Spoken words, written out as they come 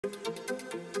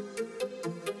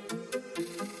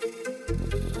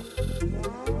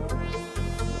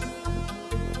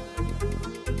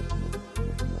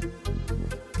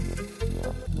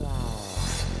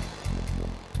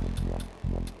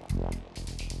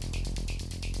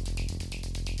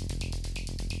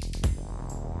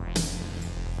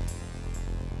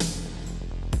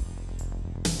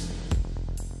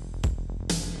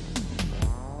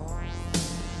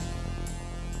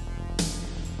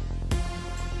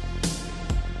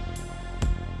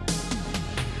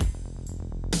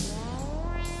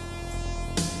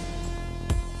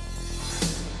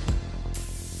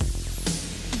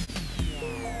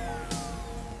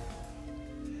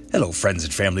Hello friends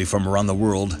and family from around the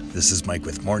world, this is Mike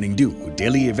with Morning Dew,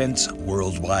 daily events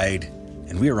worldwide,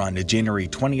 and we are on to January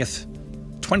 20th,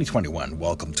 2021.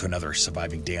 Welcome to another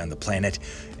surviving day on the planet,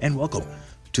 and welcome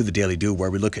to the Daily Dew, where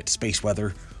we look at space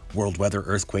weather, world weather,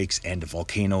 earthquakes, and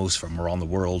volcanoes from around the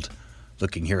world,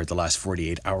 looking here at the last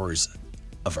 48 hours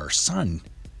of our sun.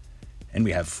 And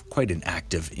we have quite an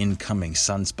active incoming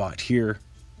sunspot here,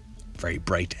 very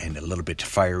bright and a little bit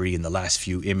fiery in the last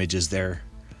few images there.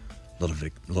 A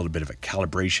little bit of a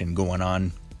calibration going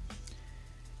on.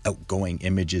 Outgoing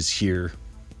images here.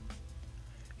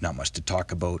 Not much to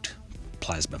talk about.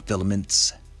 Plasma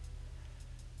filaments.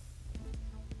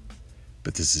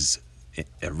 But this is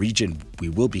a region we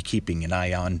will be keeping an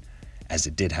eye on, as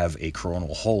it did have a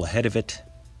coronal hole ahead of it.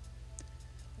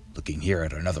 Looking here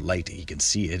at another light, you can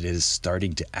see it is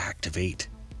starting to activate.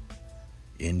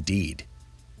 Indeed.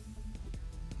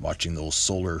 Watching those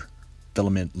solar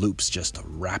filament loops just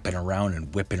wrapping around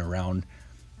and whipping around.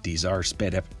 These are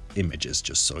sped up images,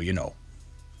 just so you know.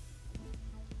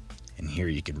 And here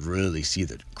you can really see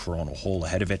the coronal hole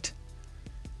ahead of it,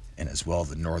 and as well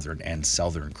the northern and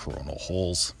southern coronal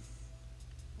holes.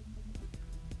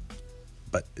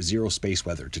 But zero space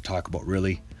weather to talk about,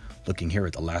 really. Looking here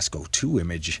at the LASCO 2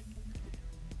 image,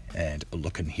 and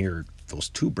looking here, those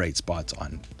two bright spots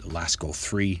on the LASCO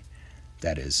 3,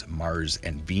 that is Mars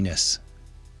and Venus.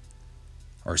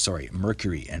 Or sorry,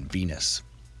 Mercury and Venus,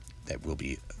 that will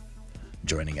be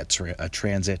joining a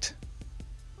transit.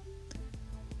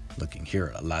 Looking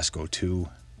here at LASCO 2,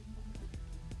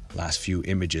 last few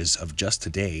images of just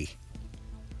today.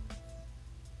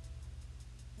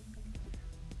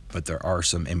 But there are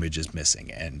some images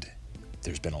missing, and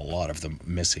there's been a lot of them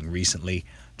missing recently.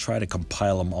 Try to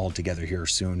compile them all together here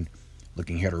soon.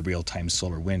 Looking here at a real-time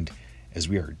solar wind, as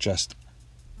we are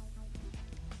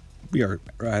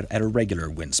at a regular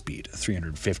wind speed,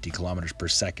 350 kilometers per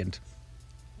second.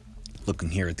 Looking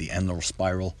here at the Enlil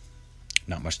spiral,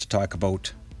 not much to talk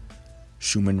about.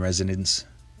 Schumann resonance,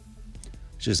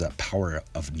 which is a power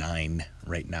of 9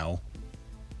 right now.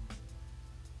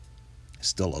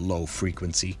 Still a low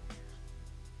frequency.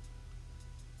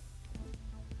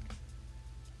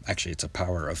 Actually, it's a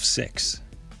power of 6,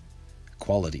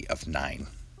 quality of 9.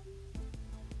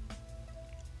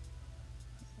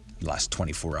 Last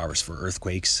 24 hours for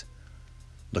earthquakes,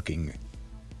 looking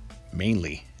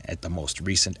mainly at the most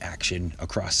recent action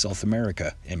across South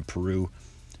America in Peru,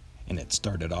 and it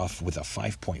started off with a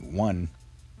 5.1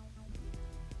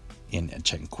 in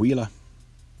Chinquila,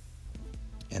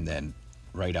 and then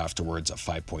right afterwards a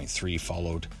 5.3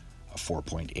 followed a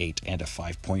 4.8 and a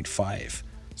 5.5.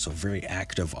 So very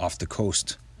active off the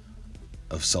coast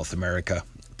of South America,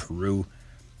 Peru,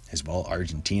 as well.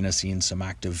 Argentina seeing some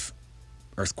active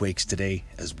earthquakes today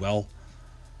as well.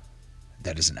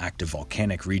 That is an active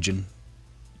volcanic region.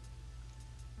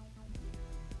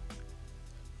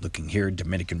 Looking here,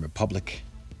 Dominican Republic,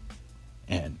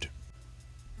 and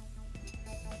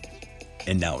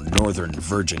now Northern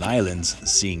Virgin Islands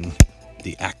seeing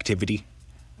the activity,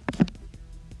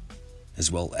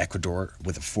 as well Ecuador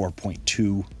with a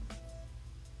 4.2.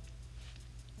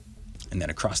 And then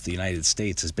across the United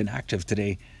States has been active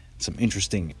today. Some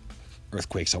interesting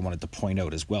earthquakes I wanted to point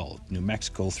out as well. New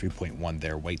Mexico 3.1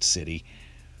 there, White City.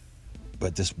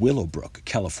 But this Willowbrook,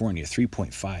 California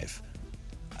 3.5.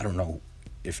 I don't know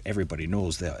if everybody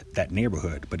knows that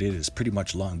neighborhood, but it is pretty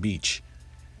much Long Beach.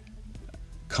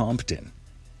 Compton,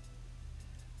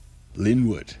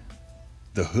 Linwood,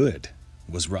 the Hood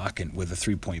was rocking with a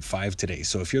 3.5 today.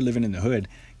 So if you're living in the Hood,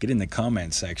 get in the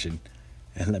comment section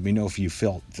and let me know if you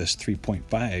felt this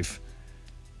 3.5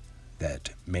 that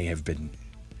may have been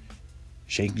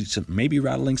shaking some, maybe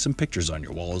rattling some pictures on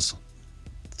your walls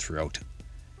throughout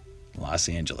Los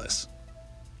Angeles.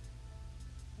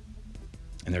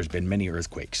 And there's been many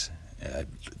earthquakes.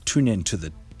 Tune in to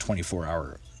the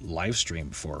 24-hour live stream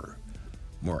for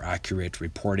more accurate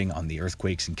reporting on the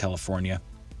earthquakes in California.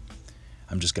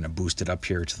 I'm just going to boost it up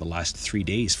here to the last 3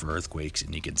 days for earthquakes,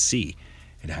 and you can see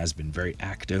It has been very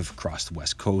active across the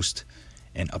west coast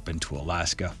and up into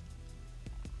Alaska.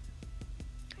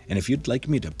 And if you'd like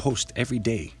me to post every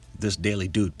day this daily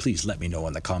dude, please let me know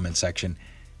in the comment section,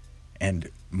 and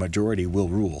majority will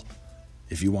rule.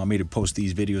 If you want me to post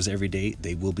these videos every day,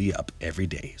 they will be up every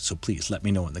day. So please let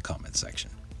me know in the comment section.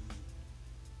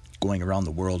 Going around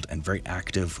the world and very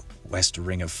active west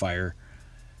ring of fire,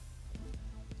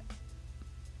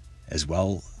 as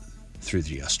well through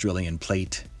the Australian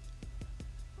plate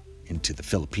into the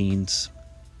Philippines,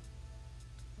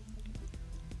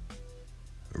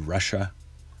 Russia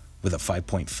with a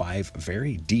 5.5,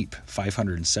 very deep,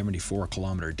 574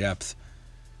 kilometer depth.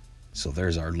 So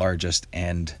there's our largest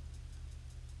and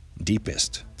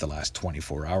deepest the last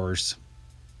 24 hours.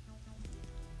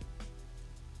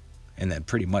 And then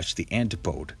pretty much the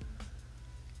antipode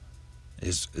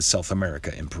is South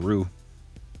America in Peru.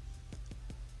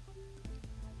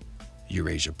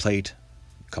 Eurasia plate,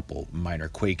 a couple minor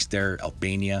quakes there,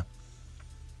 Albania.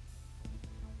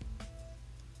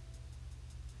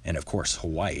 And of course,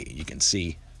 Hawaii, you can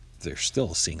see they're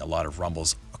still seeing a lot of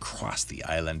rumbles across the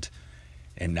island.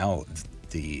 And now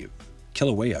the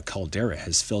Kilauea caldera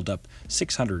has filled up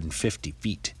 650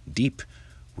 feet deep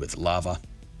with lava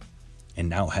and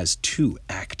now has 2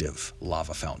 active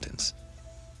lava fountains.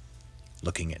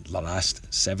 Looking at the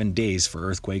last 7 days for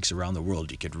earthquakes around the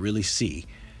world, you could really see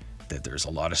that there's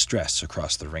a lot of stress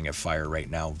across the ring of fire right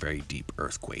now. Very deep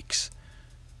earthquakes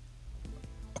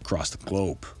across the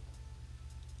globe.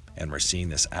 And we're seeing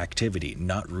this activity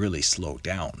not really slow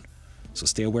down. So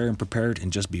stay aware and prepared,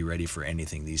 and just be ready for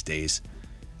anything these days.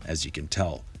 As you can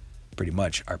tell, pretty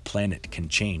much our planet can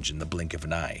change in the blink of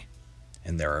an eye.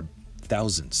 And there are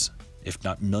thousands, if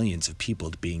not millions, of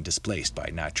people being displaced by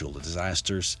natural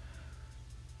disasters,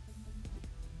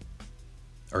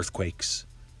 earthquakes,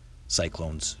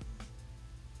 cyclones,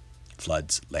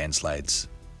 floods, landslides.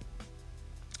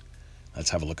 Let's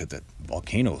have a look at the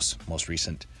volcanoes. Most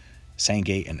recent: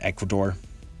 Sangay in Ecuador,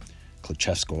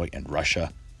 Klachevskoy in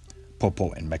Russia,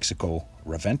 Popo in Mexico,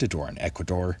 Reventador in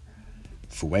Ecuador,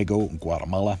 Fuego in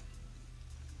Guatemala,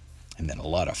 and then a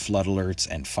lot of flood alerts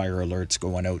and fire alerts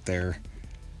going out there.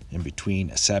 In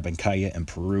between, Sabancaya in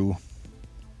Peru,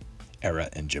 Era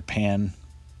in Japan,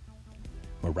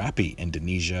 Merapi,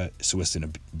 Indonesia,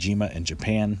 Suwanosejima in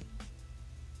Japan,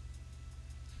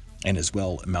 and as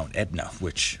well Mount Etna,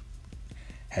 which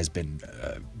has been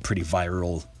a pretty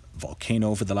viral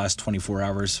volcano over the last 24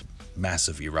 hours.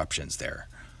 Massive eruptions there.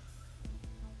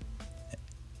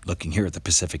 Looking here at the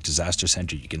Pacific Disaster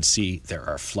Center, you can see there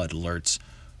are flood alerts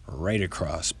right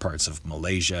across parts of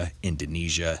Malaysia,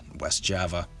 Indonesia, West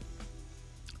Java.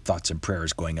 Thoughts and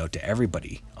prayers going out to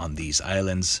everybody on these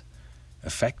islands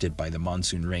affected by the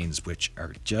monsoon rains, which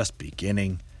are just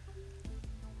beginning.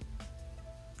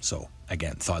 So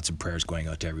again, thoughts and prayers going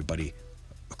out to everybody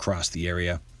across the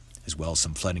area, as well as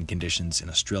some flooding conditions in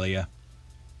Australia,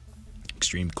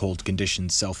 extreme cold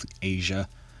conditions South Asia.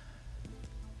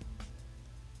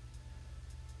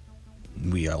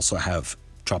 We also have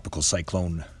Tropical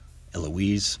Cyclone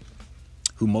Eloise,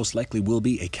 who most likely will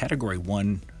be a Category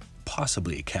 1,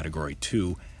 possibly a Category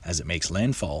 2, as it makes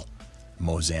landfall in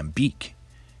Mozambique,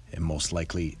 and most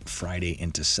likely Friday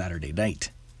into Saturday night.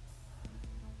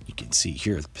 You can see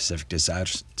here the Pacific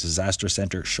Disaster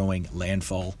Center showing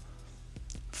landfall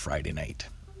Friday night.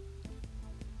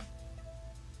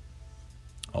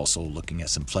 Also looking at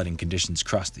some flooding conditions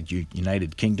across the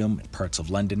United Kingdom and parts of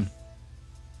London.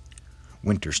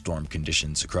 Winter storm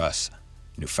conditions across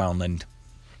Newfoundland.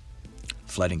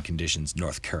 Flooding conditions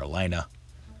North Carolina,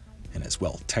 and as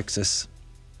well Texas.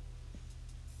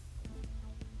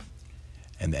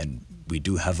 And then we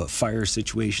do have a fire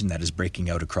situation that is breaking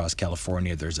out across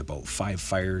California. There's about 5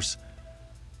 fires.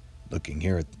 Looking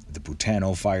here at the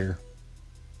Butano fire,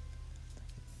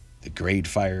 the Grade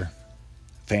fire,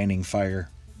 Fanning fire.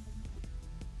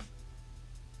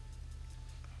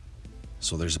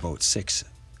 So there's about 6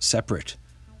 separate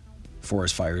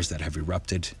forest fires that have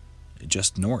erupted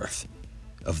just north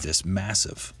of this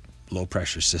massive low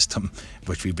pressure system,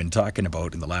 which we've been talking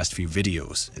about in the last few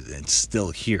videos. It's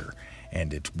still here,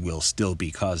 and it will still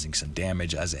be causing some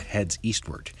damage as it heads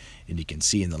eastward. And you can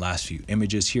see in the last few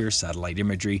images here, satellite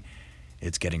imagery,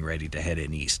 it's getting ready to head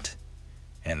in east.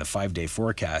 And the 5-day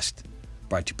forecast,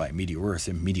 brought to you by Meteor Earth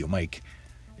and Meteor Mike,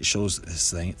 it shows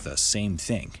the same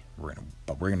thing.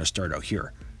 But we're going to start out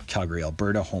here. Calgary,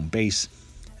 Alberta, home base.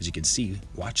 As you can see,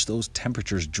 watch those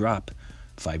temperatures drop.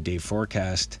 5-day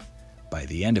forecast. By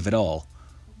the end of it all,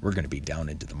 we're going to be down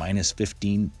into the minus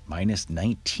 15, minus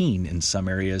 19 in some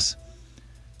areas.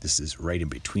 This is right in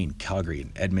between Calgary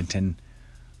and Edmonton,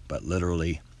 but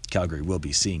literally Calgary will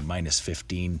be seeing minus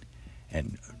 15,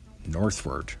 and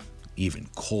northward even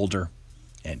colder,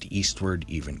 and eastward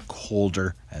even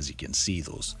colder. As you can see,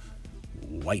 those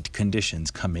white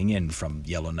conditions coming in from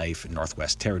Yellowknife and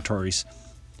Northwest Territories.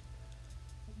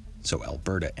 So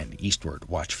Alberta and eastward,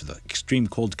 watch for the extreme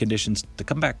cold conditions to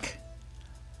come back.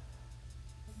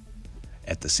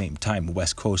 At the same time,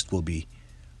 West Coast will be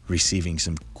receiving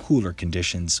some cooler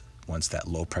conditions once that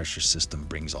low pressure system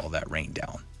brings all that rain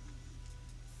down.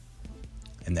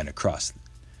 And then across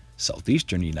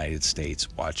southeastern United States,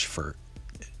 watch for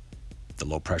the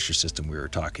low pressure system we were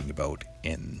talking about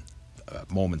in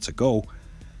moments ago.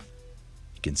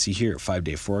 You can see here a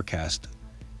 5-day forecast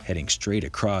heading straight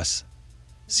across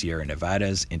Sierra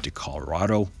Nevadas into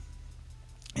Colorado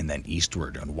and then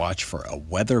eastward. And watch for a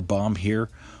weather bomb here,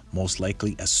 most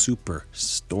likely a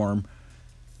superstorm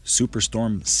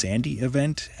Sandy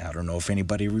event. I don't know if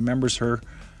anybody remembers her,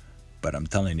 but I'm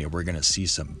telling you, we're going to see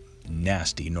some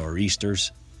nasty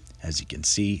nor'easters. As you can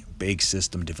see, big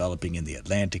system developing in the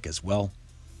Atlantic as well,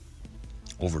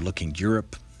 overlooking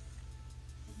Europe.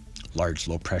 Large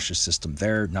low pressure system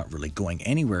there, not really going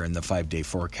anywhere in the 5-day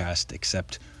forecast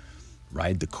except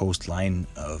ride the coastline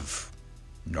of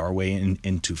Norway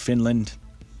into Finland.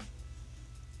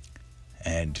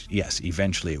 And yes,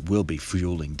 eventually it will be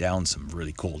fueling down some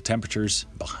really cold temperatures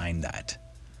behind that.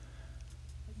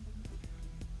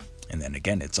 And then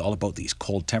again, it's all about these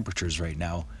cold temperatures right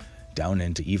now, down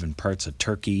into even parts of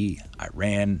Turkey,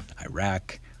 Iran,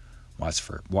 Iraq. Watch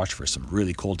for some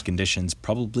really cold conditions,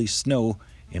 probably snow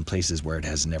in places where it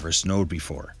has never snowed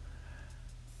before.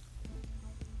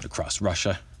 Across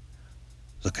Russia,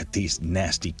 look at these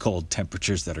nasty cold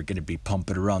temperatures that are going to be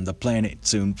pumping around the planet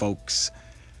soon, folks.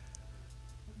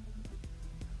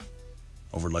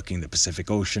 Overlooking the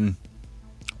Pacific Ocean,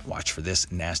 watch for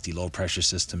this nasty low pressure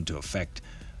system to affect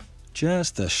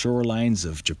just the shorelines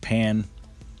of Japan.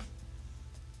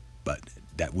 But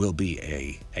that will be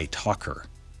a talker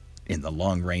in the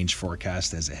long-range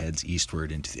forecast as it heads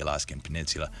eastward into the Alaskan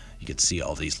Peninsula. You can see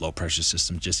all these low-pressure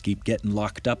systems just keep getting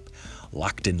locked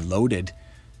and loaded,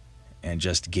 and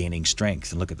just gaining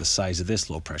strength. And look at the size of this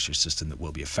low-pressure system that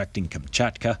will be affecting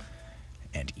Kamchatka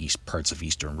and parts of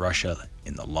eastern Russia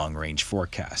in the long-range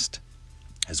forecast,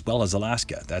 as well as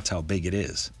Alaska. That's how big it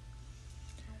is.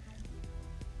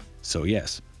 So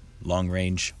yes,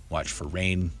 long-range, watch for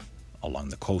rain along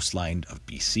the coastline of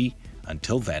BC.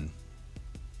 Until then,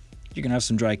 you're going to have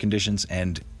some dry conditions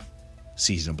and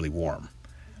seasonably warm.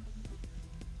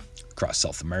 Across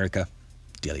South America,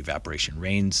 daily evaporation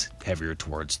rains heavier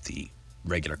towards the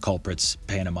regular culprits: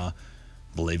 Panama,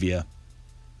 Bolivia,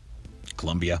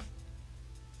 Colombia.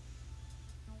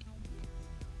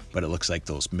 But it looks like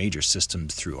those major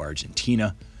systems through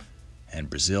Argentina and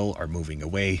Brazil are moving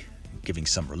away, giving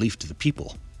some relief to the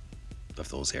people of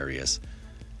those areas.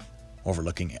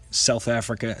 Overlooking South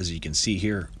Africa, as you can see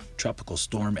here, tropical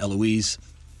storm Eloise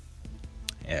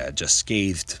just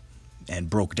scathed and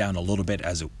broke down a little bit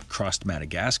as it crossed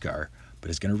Madagascar,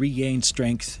 but it's going to regain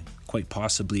strength, quite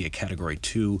possibly a Category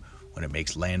 2 when it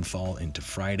makes landfall into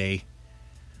Friday.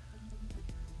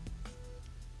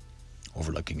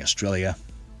 Overlooking Australia,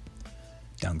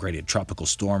 downgraded tropical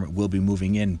storm will be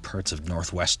moving in parts of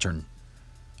northwestern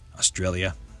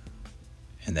Australia.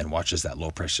 And then watch as that low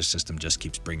pressure system just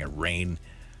keeps bringing rain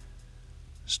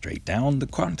straight down the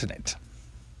continent.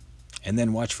 And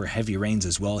then watch for heavy rains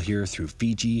as well here through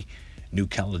Fiji, New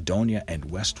Caledonia, and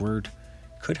westward.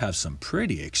 Could have some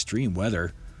pretty extreme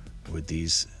weather with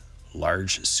these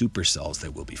large supercells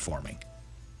that will be forming.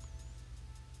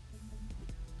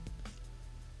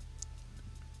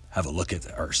 Have a look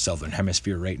at our southern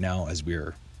hemisphere right now as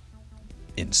we're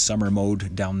in summer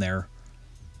mode down there.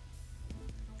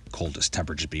 Coldest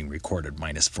temperatures being recorded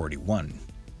 -41.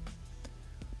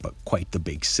 But quite the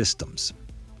big systems.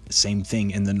 Same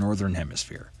thing in the northern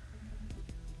hemisphere.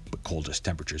 But coldest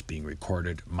temperatures being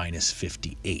recorded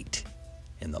 -58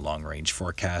 in the long range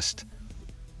forecast.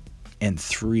 And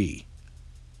 3,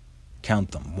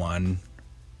 count them, 1,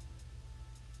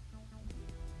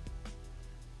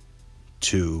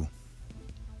 2,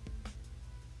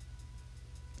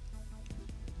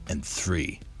 and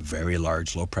 3 very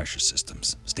large low pressure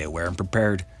systems. Stay aware and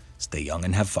prepared, stay young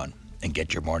and have fun, and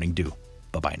get your morning dew.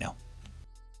 Bye-bye now.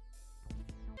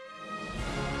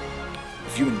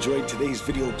 If you enjoyed today's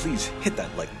video, please hit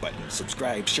that like button,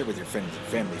 subscribe, share with your friends and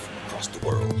family from across the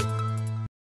world.